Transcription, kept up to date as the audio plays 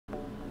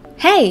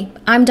Hey,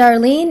 I'm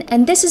Darlene,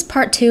 and this is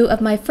part 2 of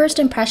my first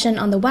impression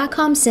on the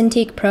Wacom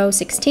Cintiq Pro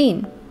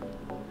 16.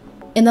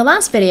 In the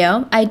last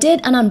video, I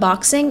did an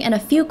unboxing and a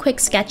few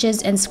quick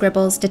sketches and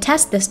scribbles to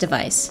test this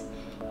device.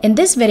 In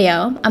this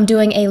video, I'm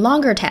doing a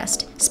longer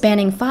test,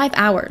 spanning 5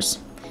 hours.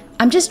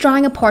 I'm just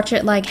drawing a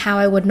portrait like how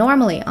I would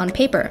normally on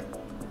paper.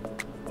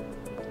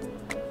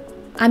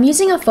 I'm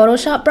using a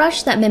Photoshop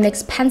brush that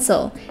mimics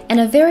pencil and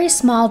a very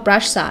small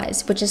brush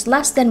size, which is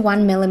less than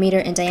 1 millimeter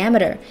in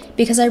diameter,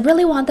 because I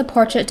really want the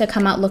portrait to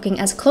come out looking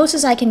as close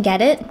as I can get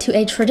it to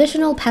a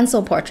traditional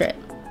pencil portrait.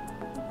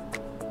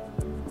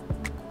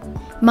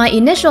 My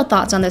initial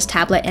thoughts on this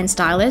tablet and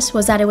stylus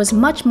was that it was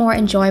much more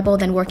enjoyable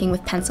than working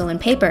with pencil and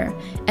paper,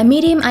 a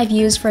medium I've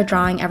used for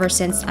drawing ever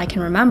since I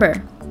can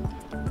remember.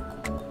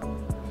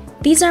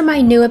 These are my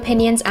new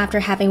opinions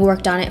after having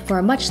worked on it for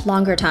a much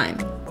longer time.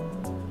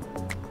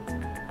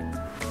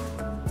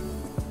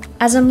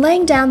 As I'm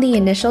laying down the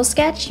initial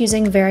sketch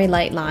using very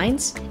light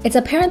lines, it's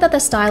apparent that the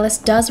stylus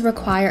does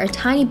require a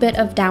tiny bit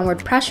of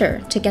downward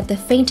pressure to get the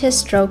faintest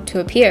stroke to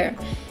appear,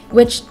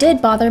 which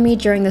did bother me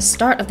during the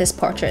start of this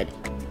portrait,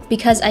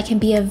 because I can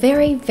be a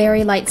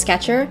very light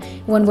sketcher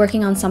when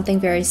working on something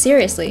very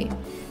seriously.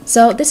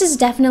 So this is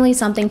definitely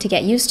something to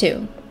get used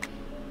to.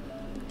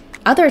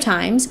 Other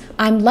times,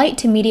 I'm light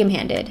to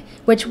medium-handed,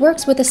 which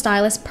works with the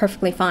stylus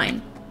perfectly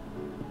fine.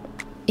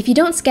 If you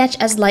don't sketch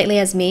as lightly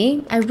as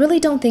me, I really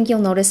don't think you'll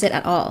notice it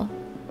at all.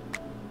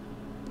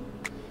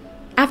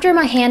 After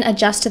my hand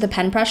adjusts to the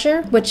pen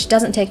pressure, which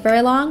doesn't take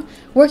very long,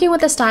 working with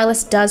the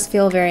stylus does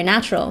feel very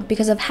natural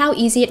because of how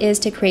easy it is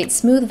to create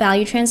smooth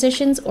value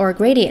transitions or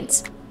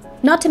gradients,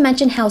 not to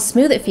mention how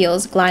smooth it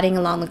feels gliding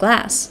along the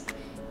glass.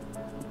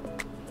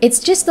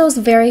 It's just those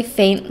very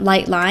faint,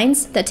 light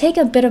lines that take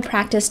a bit of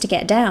practice to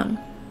get down.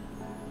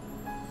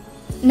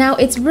 Now,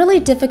 it's really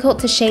difficult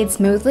to shade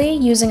smoothly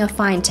using a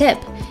fine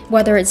tip,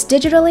 whether it's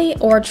digitally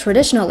or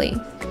traditionally.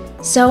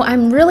 So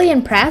I'm really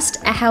impressed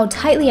at how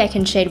tightly I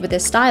can shade with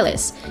this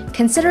stylus,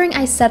 considering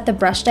I set the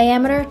brush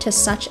diameter to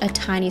such a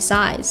tiny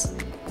size.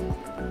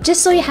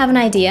 Just so you have an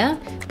idea,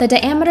 the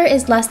diameter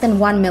is less than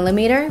 1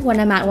 millimeter when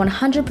I'm at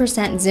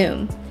 100%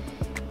 zoom.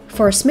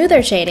 For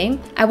smoother shading,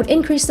 I would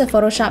increase the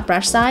Photoshop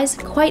brush size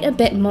quite a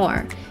bit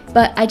more,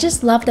 but I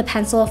just love the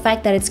pencil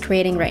effect that it's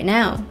creating right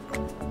now.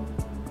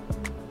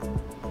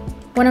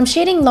 When I'm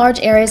shading large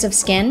areas of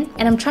skin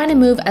and I'm trying to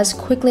move as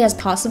quickly as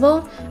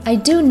possible, I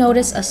do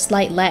notice a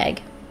slight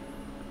lag.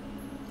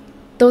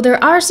 Though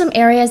there are some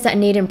areas that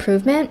need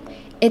improvement,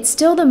 it's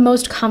still the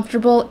most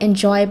comfortable,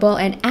 enjoyable,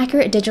 and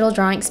accurate digital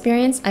drawing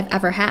experience I've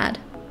ever had.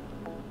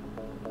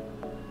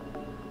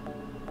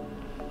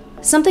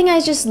 Something I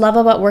just love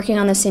about working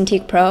on the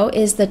Cintiq Pro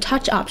is the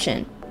touch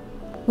option,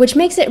 which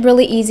makes it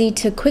really easy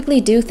to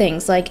quickly do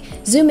things like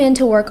zoom in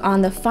to work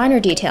on the finer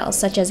details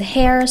such as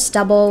hair,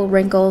 stubble,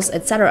 wrinkles,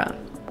 etc.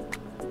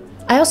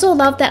 I also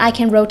love that I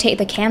can rotate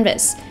the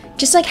canvas,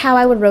 just like how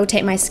I would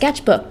rotate my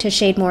sketchbook to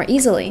shade more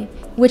easily,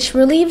 which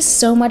relieves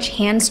so much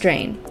hand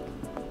strain.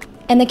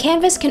 And the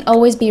canvas can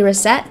always be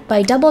reset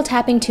by double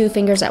tapping 2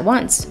 fingers at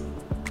once.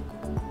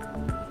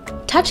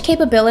 Touch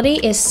capability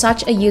is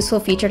such a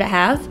useful feature to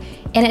have,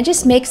 and it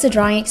just makes the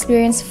drawing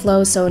experience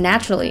flow so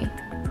naturally.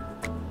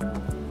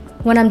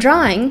 When I'm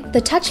drawing,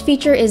 the touch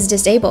feature is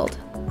disabled,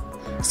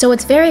 so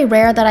it's very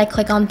rare that I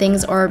click on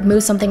things or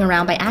move something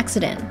around by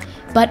accident,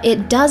 but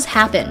it does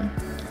happen.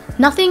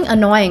 Nothing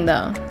annoying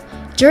though.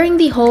 During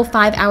the whole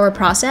 5-hour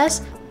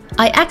process,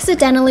 I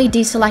accidentally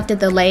deselected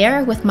the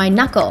layer with my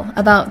knuckle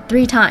about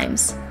 3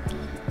 times.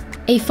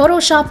 A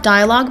Photoshop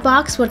dialog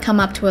box would come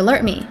up to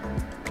alert me.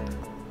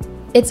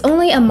 It's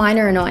only a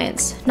minor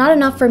annoyance, not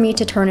enough for me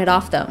to turn it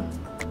off though.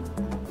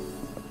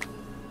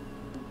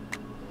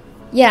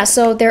 Yeah,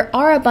 so there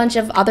are a bunch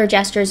of other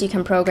gestures you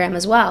can program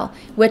as well,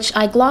 which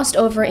I glossed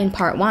over in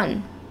part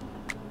 1.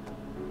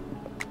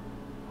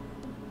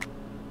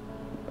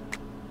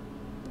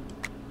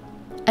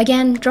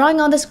 Again,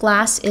 drawing on this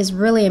glass is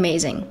really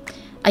amazing.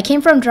 I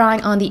came from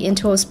drawing on the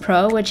Intuos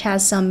Pro, which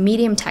has some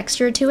medium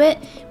texture to it,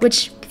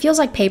 which feels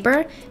like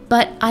paper,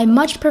 but I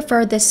much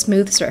prefer this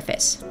smooth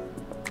surface.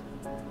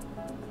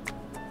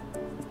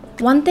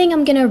 One thing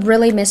I'm gonna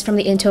really miss from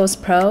the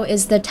Intuos Pro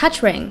is the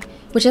touch ring,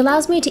 which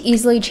allows me to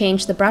easily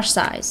change the brush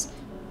size.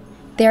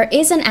 There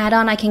is an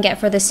add-on I can get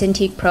for the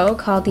Cintiq Pro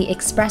called the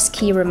Express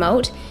Key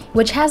Remote,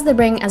 which has the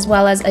ring as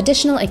well as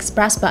additional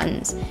express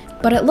buttons,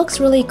 but it looks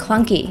really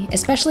clunky,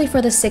 especially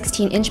for the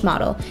 16-inch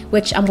model,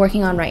 which I'm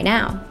working on right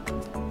now.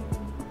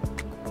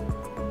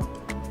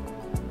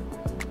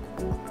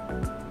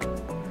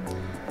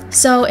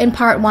 So in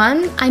part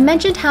 1, I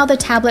mentioned how the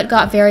tablet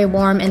got very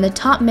warm in the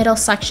top middle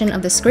section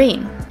of the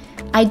screen.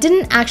 I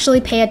didn't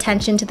actually pay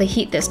attention to the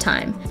heat this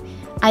time,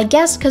 I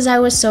guess because I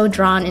was so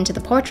drawn into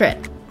the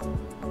portrait.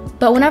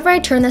 But whenever I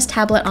turn this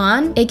tablet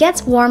on, it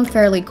gets warm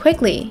fairly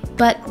quickly,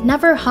 but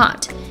never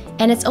hot,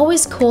 and it's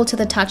always cool to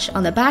the touch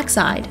on the back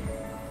side.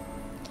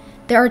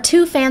 There are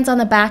 2 fans on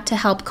the back to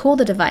help cool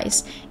the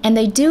device, and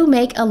they do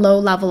make a low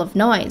level of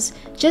noise,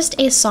 just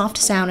a soft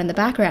sound in the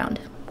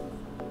background.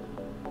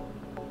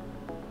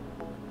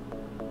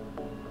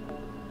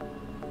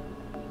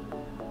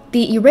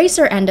 The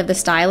eraser end of the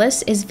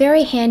stylus is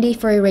very handy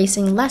for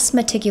erasing less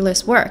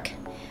meticulous work.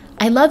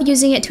 I love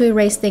using it to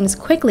erase things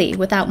quickly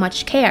without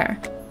much care.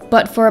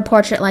 But for a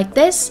portrait like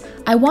this,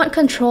 I want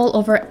control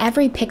over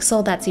every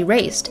pixel that's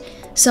erased,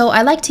 so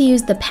I like to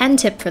use the pen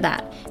tip for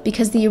that,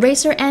 because the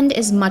eraser end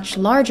is much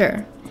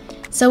larger.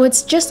 So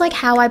it's just like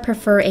how I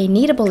prefer a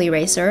kneadable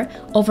eraser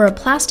over a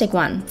plastic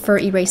one for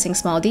erasing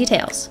small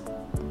details.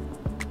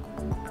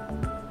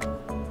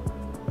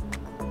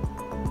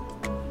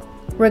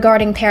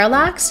 Regarding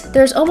parallax,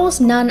 there's almost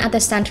none at the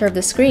center of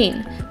the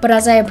screen, but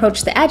as I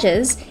approach the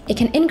edges, it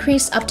can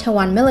increase up to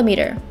 1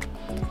 mm.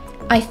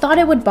 I thought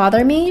it would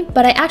bother me,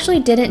 but I actually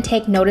didn't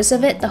take notice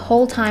of it the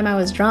whole time I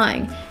was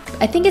drawing.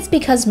 I think it's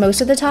because most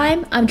of the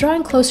time, I'm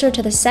drawing closer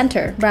to the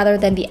center rather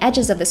than the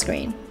edges of the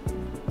screen.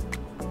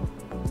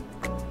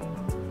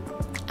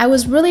 I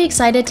was really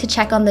excited to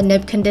check on the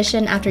nib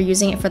condition after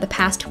using it for the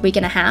past week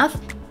and a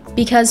half,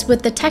 because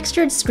with the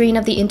textured screen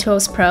of the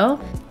Intuos Pro,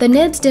 the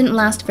nibs didn't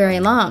last very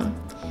long.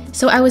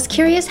 So I was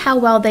curious how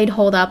well they'd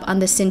hold up on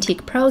the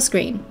Cintiq Pro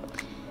screen.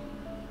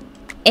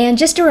 And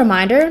just a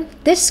reminder,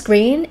 this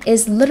screen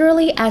is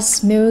literally as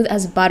smooth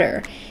as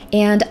butter,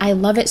 and I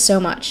love it so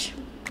much.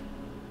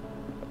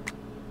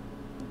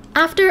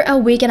 After a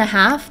week and a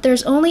half,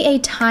 there's only a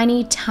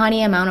tiny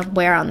amount of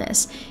wear on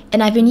this,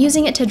 and I've been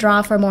using it to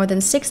draw for more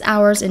than 6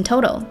 hours in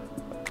total.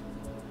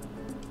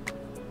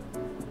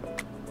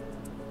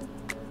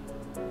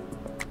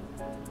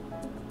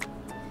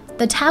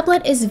 The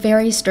tablet is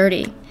very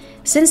sturdy.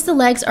 Since the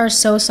legs are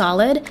so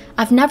solid,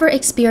 I've never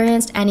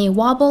experienced any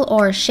wobble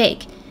or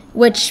shake,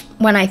 which,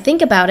 when I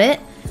think about it,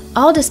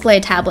 all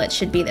display tablets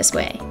should be this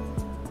way.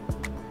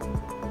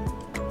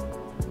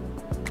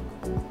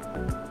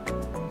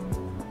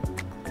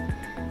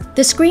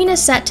 The screen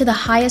is set to the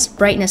highest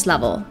brightness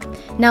level.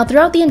 Now,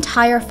 throughout the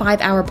entire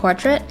 5-hour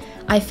portrait,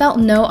 I felt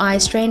no eye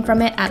strain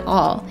from it at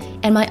all,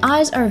 and my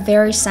eyes are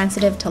very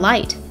sensitive to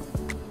light.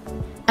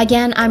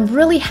 Again, I'm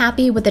really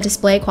happy with the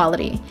display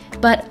quality,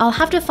 but I'll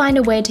have to find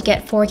a way to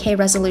get 4K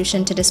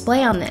resolution to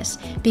display on this,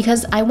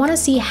 because I want to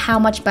see how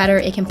much better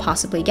it can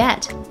possibly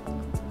get.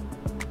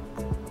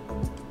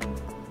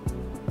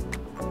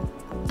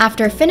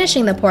 After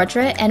finishing the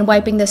portrait and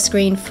wiping the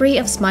screen free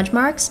of smudge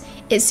marks,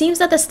 it seems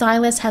that the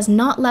stylus has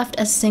not left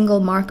a single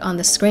mark on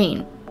the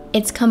screen.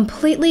 It's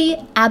completely,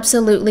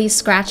 absolutely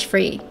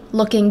scratch-free,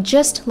 looking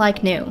just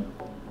like new.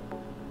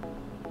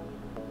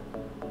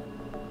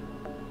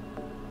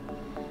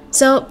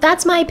 So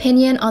that's my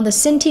opinion on the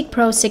Cintiq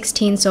Pro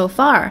 16 so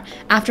far,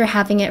 after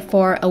having it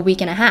for a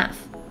week and a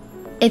half.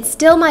 It's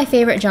still my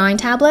favorite drawing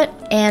tablet,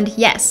 and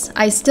yes,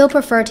 I still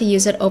prefer to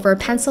use it over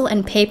pencil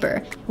and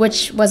paper,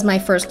 which was my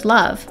first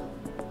love.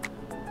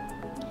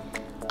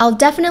 I'll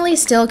definitely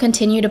still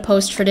continue to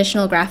post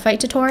traditional graphite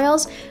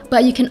tutorials,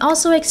 but you can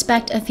also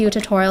expect a few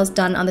tutorials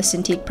done on the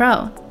Cintiq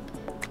Pro.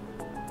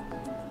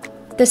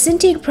 The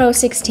Cintiq Pro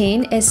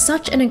 16 is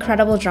such an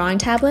incredible drawing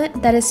tablet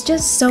that it's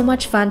just so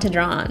much fun to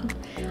draw on.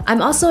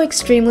 I'm also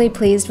extremely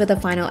pleased with the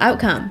final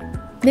outcome,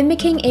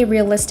 mimicking a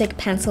realistic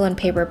pencil and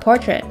paper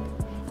portrait.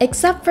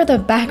 Except for the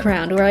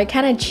background where I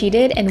kinda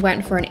cheated and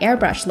went for an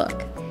airbrush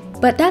look.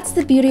 But that's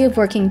the beauty of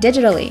working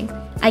digitally.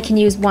 I can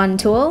use one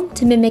tool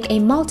to mimic a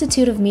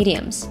multitude of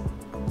mediums.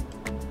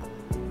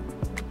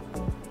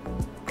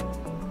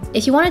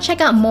 If you want to check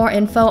out more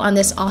info on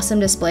this awesome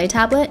display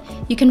tablet,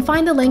 you can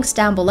find the links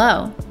down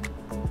below.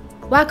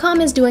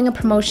 Wacom is doing a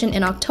promotion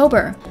in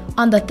October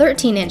on the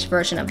 13-inch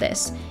version of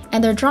this,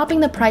 and they're dropping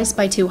the price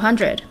by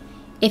 $200.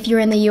 If you're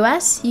in the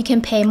US, you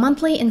can pay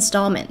monthly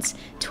installments,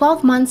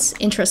 12 months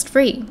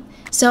interest-free.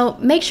 So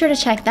make sure to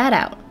check that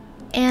out.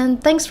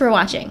 And thanks for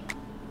watching.